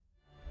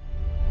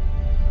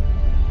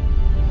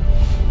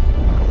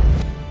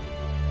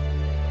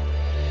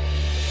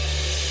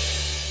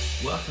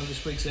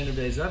this week's End of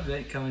Days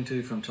Update coming to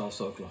you from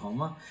Tulsa,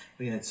 Oklahoma.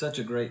 We had such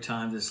a great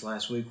time this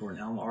last week. We're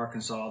in Alma,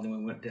 Arkansas, then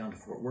we went down to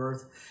Fort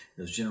Worth,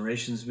 those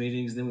Generations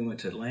meetings, then we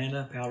went to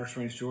Atlanta, Powder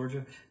Springs,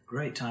 Georgia.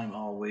 Great time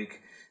all week.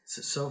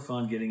 It's so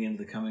fun getting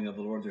into the coming of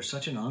the Lord. There's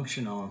such an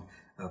unction on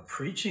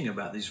preaching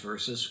about these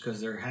verses because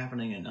they're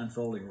happening and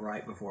unfolding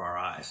right before our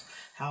eyes.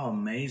 How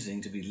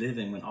amazing to be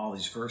living when all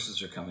these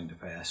verses are coming to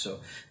pass.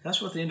 So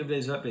that's what the End of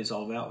Days Update is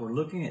all about. We're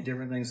looking at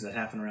different things that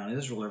happen around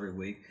Israel every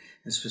week,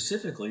 and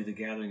specifically the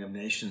gathering of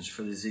nations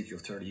for the Ezekiel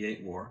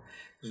 38 war,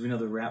 because we know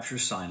the rapture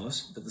is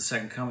signless, but the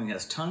second coming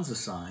has tons of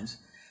signs.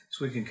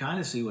 So we can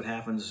kind of see what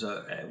happens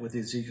with the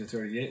Ezekiel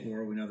 38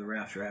 war. We know the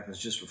rapture happens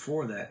just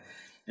before that.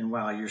 And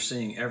wow, you're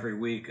seeing every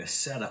week a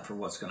setup for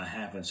what's going to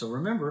happen. So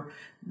remember,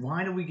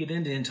 why do we get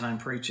into end-time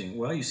preaching?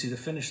 Well, you see the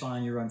finish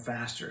line, you run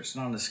faster. It's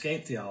not an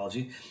escape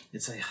theology,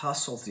 it's a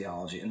hustle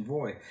theology. And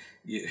boy,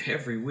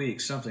 every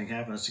week something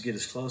happens to get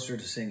us closer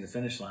to seeing the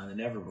finish line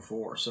than ever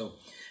before. So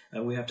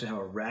we have to have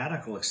a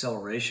radical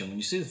acceleration. When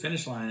you see the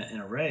finish line in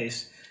a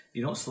race,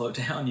 you don't slow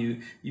down,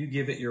 you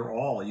give it your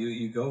all,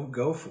 you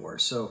go for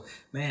it. So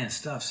man,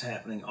 stuff's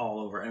happening all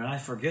over, and I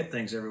forget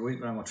things every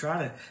week, but I'm going to try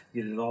to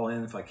get it all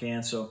in if I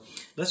can. So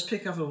let's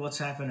pick up on what's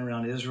happening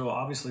around Israel.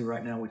 Obviously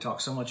right now we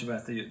talk so much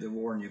about the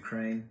war in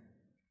Ukraine,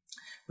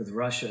 with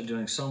Russia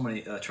doing so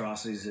many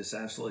atrocities. It's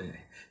absolutely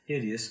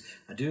hideous.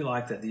 I do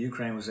like that the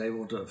Ukraine was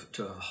able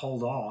to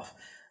hold off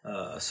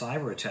a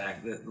cyber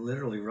attack that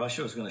literally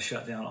Russia was going to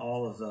shut down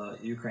all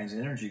of Ukraine's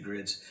energy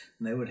grids,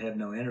 and they would have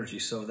no energy.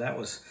 So that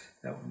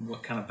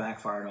what kind of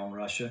backfired on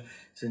Russia.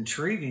 It's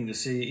intriguing to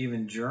see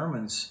even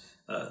Germany's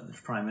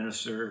prime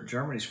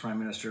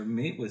minister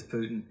meet with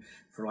Putin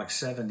for like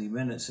 70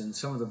 minutes, and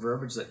some of the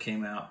verbiage that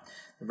came out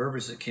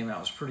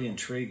was pretty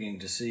intriguing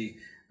to see.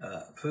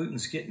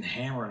 Putin's getting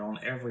hammered on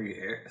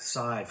every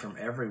side from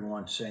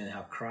everyone, saying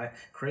how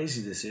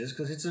crazy this is,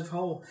 because it's a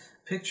whole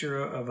picture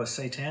of a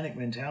satanic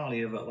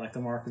mentality of like the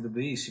mark of the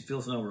beast. He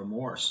feels no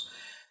remorse.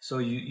 So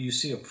you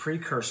see a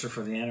precursor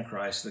for the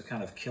Antichrist, the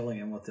kind of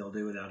killing and what they'll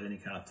do without any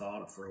kind of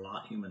thought for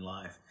human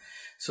life.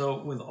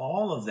 So with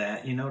all of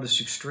that, you notice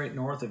straight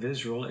north of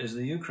Israel is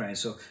the Ukraine.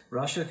 So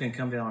Russia can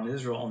come down on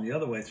Israel on the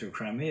other way through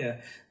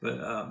Crimea,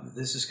 but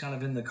this is kind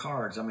of in the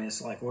cards. I mean,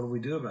 it's like, what do we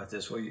do about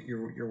this? Well,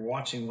 you're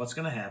watching what's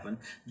going to happen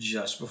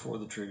just before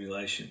the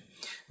tribulation.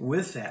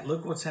 With that,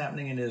 look what's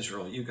happening in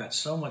Israel. You've got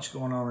so much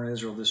going on in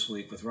Israel this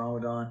week with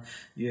Ramadan.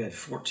 You had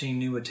 14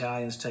 new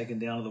battalions taken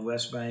down to the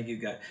West Bank.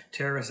 You've got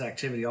terrorist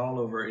activity all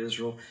over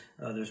Israel.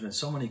 There's been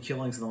so many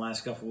killings in the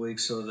last couple of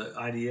weeks, so the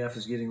IDF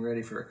is getting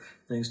ready for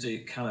things to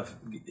kind of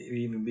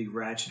even be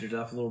ratcheted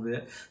up a little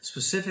bit.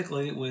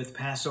 Specifically with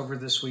Passover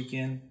this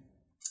weekend,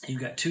 you've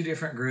got two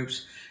different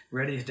groups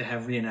ready to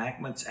have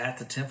reenactments at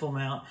the Temple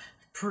Mount.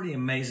 Pretty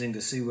amazing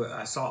to see what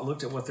I saw.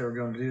 Looked at what they were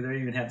going to do.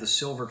 They even have the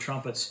silver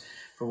trumpets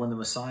for when the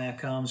Messiah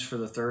comes for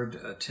the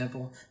third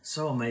temple.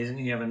 So amazing.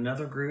 You have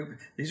another group.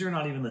 These are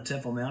not even the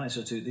Temple Mount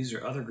Institute. These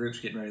are other groups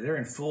getting ready. They're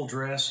in full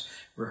dress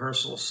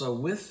rehearsal. So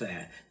with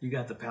that, you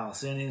got the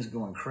Palestinians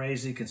going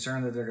crazy,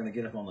 concerned that they're going to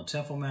get up on the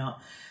Temple Mount.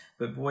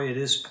 But boy, it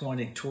is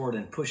pointing toward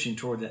and pushing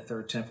toward that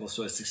third temple.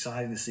 So it's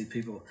exciting to see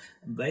people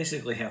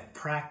basically have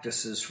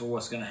practices for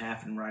what's going to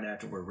happen right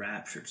after we're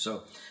raptured.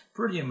 So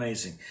pretty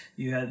amazing.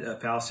 You had a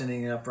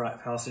Palestinian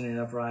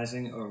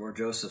uprising, or where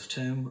Joseph's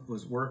tomb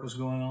work was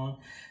going on.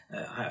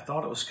 I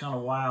thought it was kind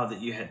of wild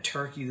that you had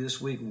Turkey this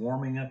week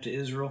warming up to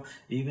Israel,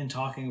 even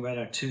talking about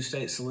a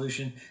two-state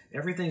solution.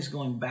 Everything's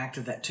going back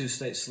to that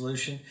two-state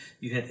solution.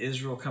 You had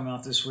Israel come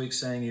out this week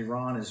saying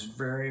Iran is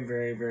very,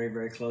 very, very,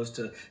 very close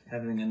to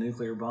having a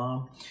nuclear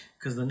bomb,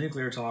 because the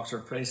nuclear talks are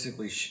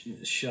basically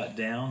shut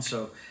down.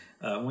 So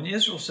when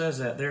Israel says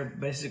that, they're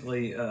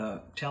basically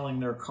telling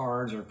their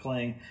cards or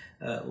playing,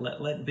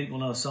 letting people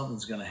know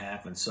something's going to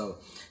happen. So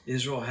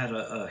Israel had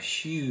a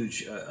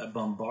huge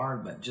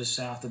bombardment just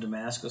south of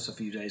Damascus a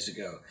few days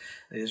ago.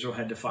 Israel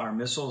had to fire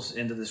missiles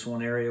into this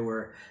one area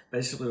where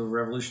basically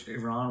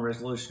Iran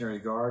Revolutionary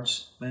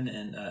Guardsmen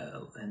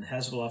and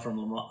Hezbollah from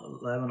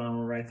Lebanon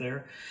were right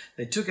there.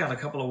 They took out a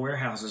couple of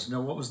warehouses. Now,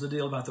 what was the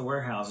deal about the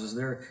warehouses?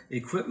 They're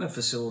equipment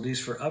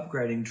facilities for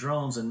upgrading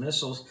drones and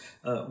missiles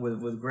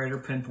with greater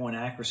pinpoint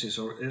accuracy,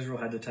 so Israel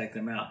had to take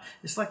them out.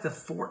 It's like the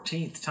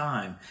 14th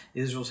time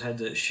Israel's had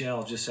to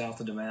shell just south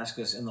of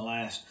Damascus in the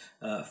last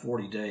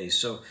 40 days.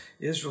 So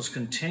Israel's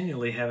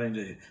continually having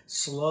to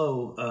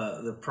slow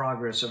the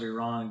progress of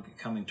Iran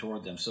coming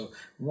toward them. So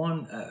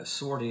one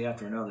sortie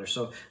after another.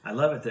 So I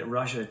love it that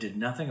Russia did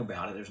nothing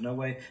about it. There's no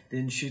way,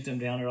 didn't shoot them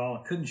down at all.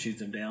 It couldn't shoot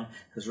them down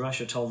because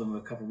Russia told them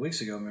a couple of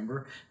weeks ago,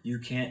 remember, you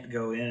can't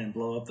go in and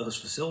blow up those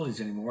facilities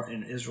anymore,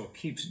 and Israel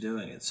keeps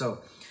doing it.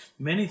 So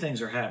many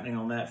things are happening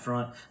on that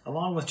front,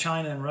 along with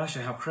China and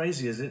Russia. How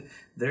crazy is it?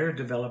 They're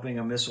developing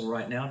a missile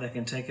right now that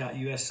can take out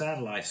U.S.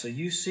 satellites. So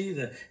you see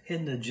the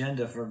hidden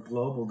agenda for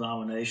global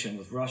domination,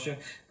 with Russia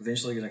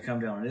eventually going to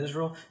come down on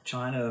Israel.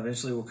 China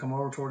eventually will come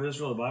over toward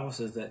Israel. The Bible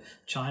says that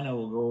China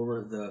will go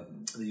over the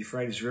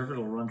Euphrates River.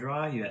 It'll run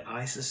dry. You had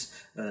ISIS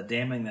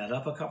damming that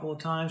up a couple of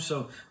times.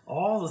 So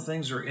all the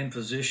things are in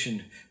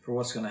position for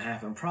what's going to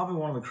happen. Probably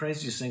one of the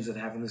craziest things that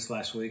happened this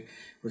last week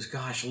was,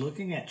 gosh,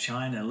 looking at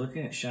China,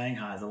 looking at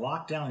Shanghai, the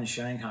lockdown in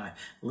Shanghai,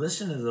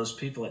 listening to those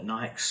people at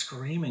night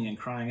screaming and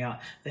crying out.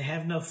 They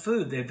have no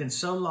food. They've been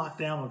so locked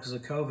down because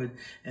of COVID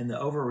and the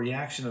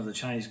overreaction of the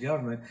Chinese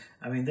government.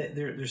 I mean,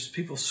 there's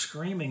people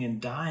screaming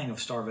and dying of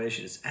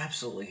starvation. It's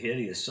absolutely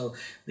hideous. So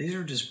these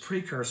are just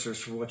precursors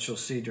for what you'll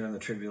see during the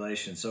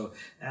tribulation. So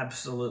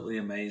absolutely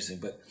amazing.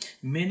 But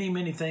many,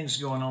 many things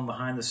going on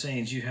behind the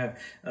scenes. You have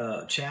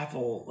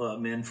chapel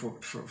men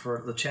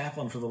for the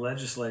chaplain for the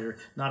legislator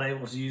not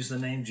able to use the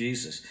name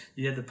Jesus.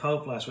 You had the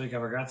Pope last week, I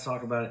forgot to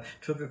talk about it,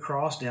 took a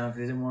cross down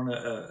because he didn't want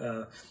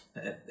to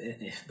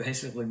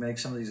basically make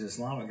some of these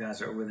Islamic guys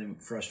that are with him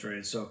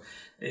frustrated. So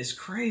it's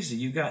crazy.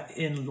 You got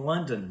in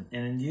London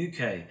and in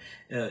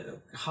UK,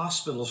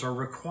 hospitals are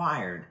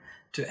required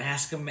to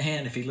ask a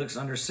man if he looks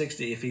under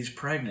 60 if he's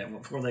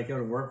pregnant before they go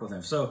to work with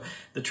him. So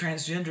the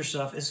transgender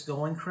stuff is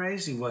going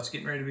crazy. What's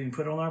getting ready to be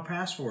put on our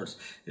passports.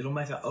 It'll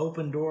make an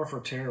open door for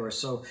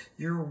terrorists. So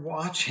you're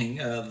watching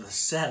the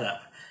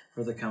setup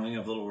for the coming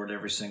of the Lord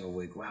every single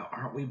week. Wow,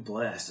 aren't we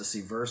blessed to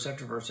see verse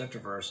after verse after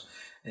verse?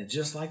 And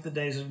just like the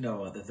days of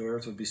Noah, that the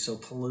earth would be so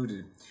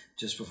polluted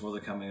just before the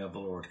coming of the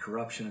Lord,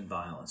 corruption and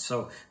violence.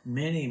 So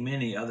many,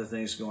 many other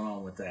things going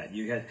on with that.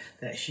 You had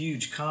that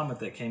huge comet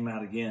that came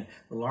out again,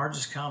 the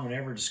largest comet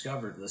ever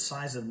discovered, the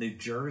size of New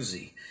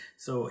Jersey.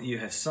 So you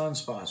have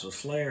sunspots with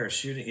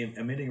flares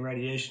emitting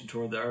radiation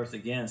toward the earth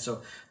again.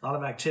 So a lot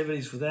of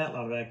activities with that, a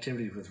lot of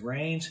activities with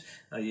rains.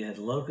 You had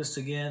locusts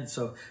again.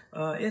 So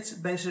it's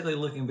basically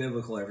looking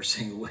biblical every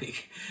single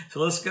week.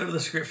 So let's go to the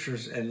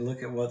scriptures and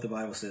look at what the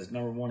Bible says.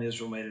 Number one,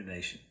 Israel made a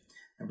nation.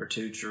 Number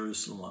two,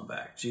 Jerusalem won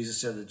back. Jesus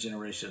said the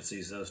generation that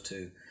sees those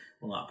two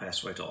will not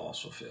pass away till all is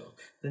fulfilled.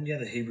 Then you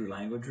have the Hebrew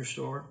language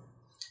restored.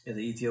 You have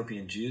the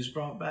Ethiopian Jews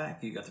brought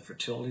back. You got the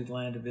fertility of the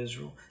land of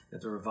Israel. You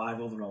have the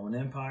revival of the Roman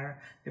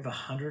Empire. You have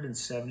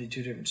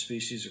 172 different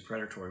species of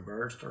predatory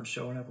birds started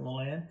showing up in the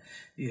land.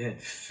 You had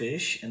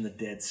fish in the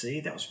Dead Sea.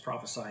 That was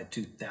prophesied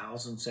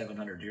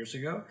 2,700 years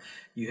ago.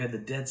 You had the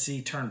Dead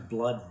Sea turn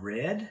blood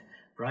red,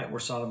 right where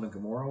Sodom and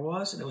Gomorrah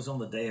was, and it was on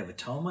the Day of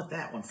Atonement.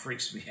 That one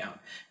freaks me out.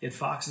 You had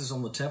foxes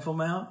on the Temple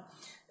Mount.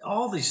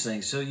 All these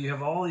things. So you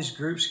have all these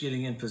groups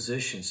getting in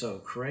position. So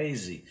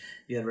crazy.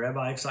 You had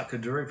Rabbi Yitzhak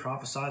Kaduri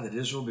prophesy that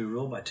Israel will be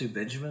ruled by two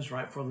Benjamins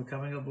right before the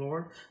coming of the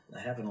Lord.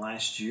 That happened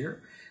last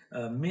year.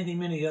 Many,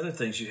 many other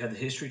things. You had the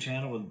History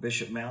Channel with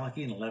Bishop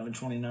Malachi in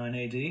 1129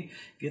 AD.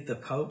 Get the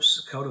Pope's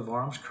coat of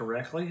arms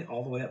correctly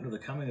all the way up to the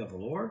coming of the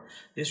Lord.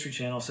 History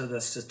Channel said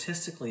that's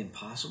statistically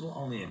impossible.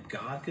 Only a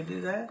God could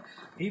do that.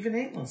 Even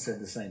England said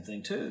the same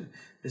thing too.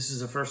 This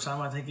is the first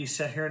time I think he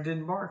sat here and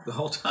didn't bark the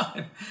whole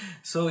time.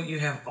 So you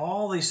have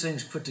all these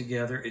things put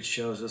together. It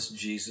shows us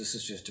Jesus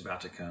is just about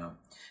to come.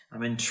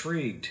 I'm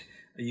intrigued.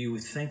 You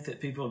would think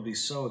that people would be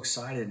so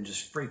excited and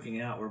just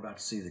freaking out. We're about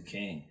to see the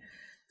King.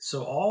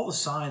 So all the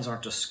signs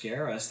aren't to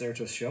scare us. They're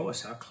to show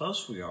us how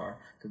close we are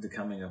to the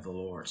coming of the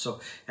Lord. So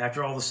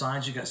after all the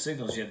signs, you got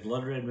signals. You had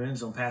blood red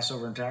moons on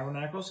Passover and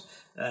Tabernacles.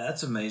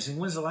 That's amazing.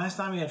 When's the last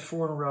time you had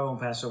 4 in a row on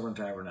Passover and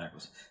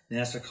Tabernacles?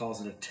 NASA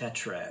calls it a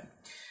tetrad.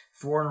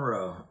 4 in a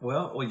row.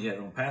 Well, you had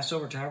on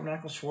Passover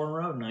Tabernacles 4 in a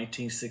row,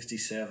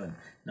 1967,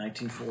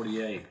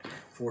 1948,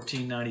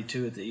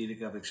 1492 at the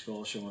Edict of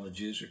Expulsion when the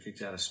Jews were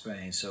kicked out of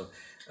Spain. So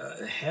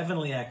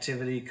heavenly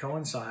activity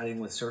coinciding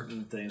with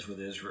certain things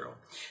with Israel.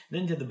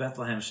 Then to the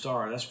Bethlehem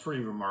Star. That's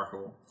pretty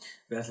remarkable.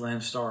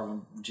 Bethlehem Star,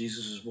 when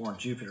Jesus was born,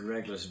 Jupiter,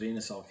 Regulus,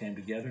 Venus all came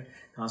together.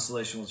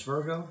 Constellation was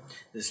Virgo.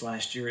 This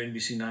last year,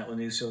 NBC Nightly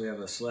News, so we have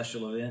a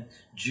celestial event,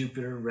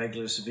 Jupiter,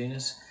 Regulus,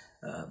 Venus.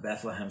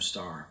 Bethlehem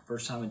Star.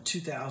 First time in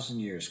 2,000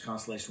 years,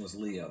 constellation was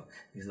Leo.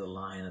 He's the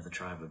lion of the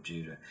tribe of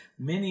Judah.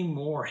 Many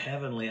more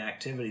heavenly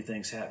activity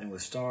things happening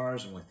with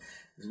stars, and with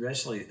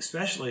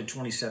especially in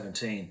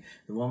 2017.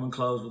 The woman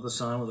clothed with the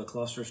sun with a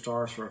cluster of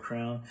stars for a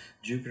crown.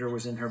 Jupiter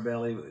was in her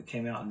belly. It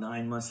came out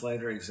 9 months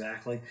later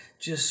exactly.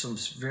 Just some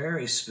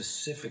very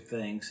specific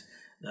things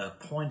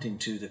pointing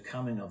to the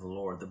coming of the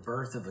Lord, the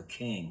birth of a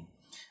king.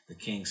 The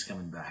King's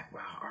coming back.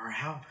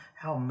 Wow,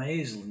 how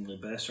amazingly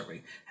blessed are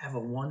we? Have a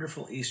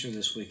wonderful Easter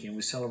this weekend.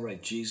 We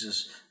celebrate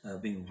Jesus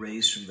being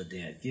raised from the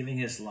dead, giving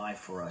his life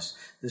for us.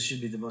 This should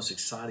be the most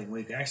exciting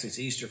week. Actually, it's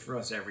Easter for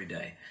us every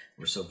day.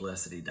 We're so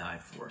blessed that he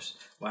died for us.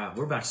 Wow,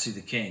 we're about to see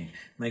the King.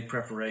 Make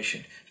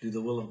preparation. Do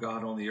the will of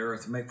God on the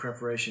earth. Make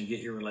preparation. Get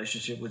your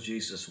relationship with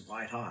Jesus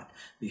white hot.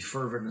 Be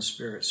fervent in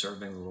spirit,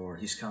 serving the Lord.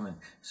 He's coming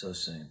so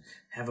soon.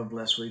 Have a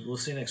blessed week. We'll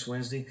see you next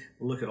Wednesday.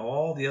 We'll look at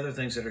all the other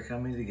things that are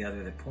coming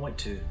together that point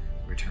to the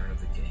return of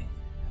the King.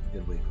 Have a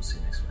good week. We'll see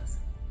you next Wednesday.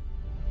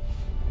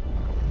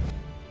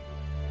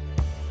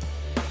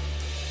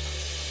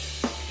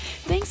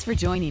 Thanks for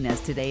joining us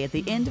today at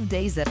the End of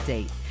Days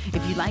Update.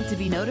 If you'd like to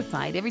be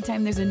notified every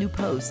time there's a new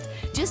post,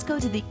 just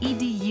go to the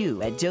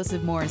EDU at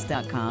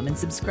josephmorris.com and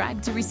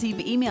subscribe to receive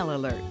email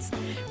alerts.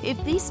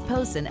 If these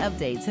posts and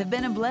updates have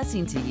been a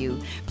blessing to you,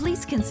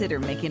 please consider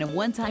making a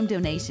one-time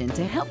donation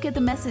to help get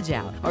the message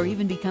out, or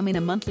even becoming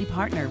a monthly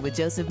partner with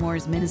Joseph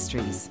Morris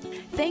Ministries.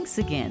 Thanks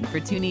again for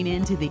tuning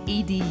in to the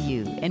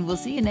EDU, and we'll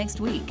see you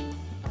next week.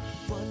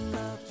 One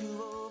love to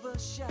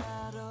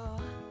overshadow